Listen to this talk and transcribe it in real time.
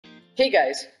Hey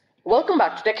guys, welcome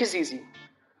back to Tech is Easy.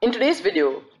 In today's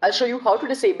video, I'll show you how to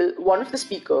disable one of the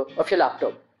speaker of your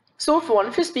laptop. So if one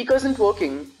of your speakers isn't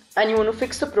working and you want to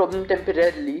fix the problem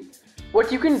temporarily,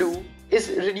 what you can do is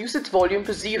reduce its volume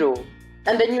to 0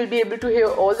 and then you'll be able to hear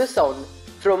all the sound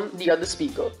from the other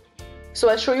speaker. So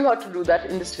I'll show you how to do that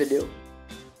in this video.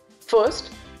 First,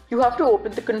 you have to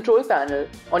open the control panel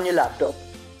on your laptop.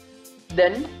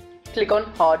 Then click on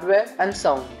Hardware and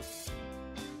Sound.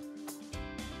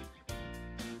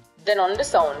 Then under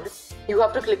Sound, you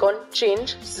have to click on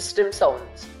Change System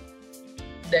Sounds.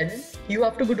 Then you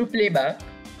have to go to Playback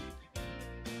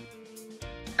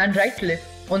and right click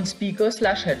on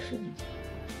Speaker/Headphones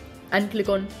and click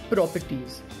on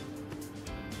Properties.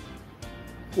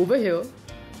 Over here,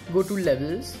 go to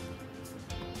Levels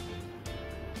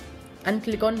and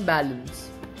click on Balance.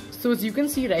 So as you can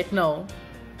see right now,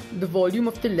 the volume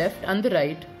of the left and the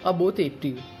right are both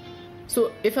 80. So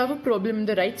if I have a problem in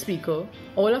the right speaker,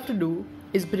 all I have to do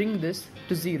is bring this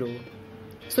to 0.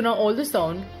 So now all the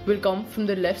sound will come from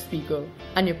the left speaker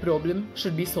and your problem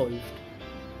should be solved.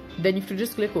 Then you have to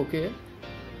just click OK.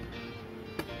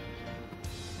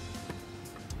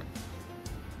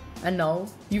 And now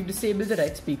you've disabled the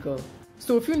right speaker.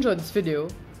 So if you enjoyed this video,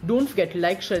 don't forget to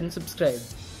like, share and subscribe.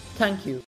 Thank you.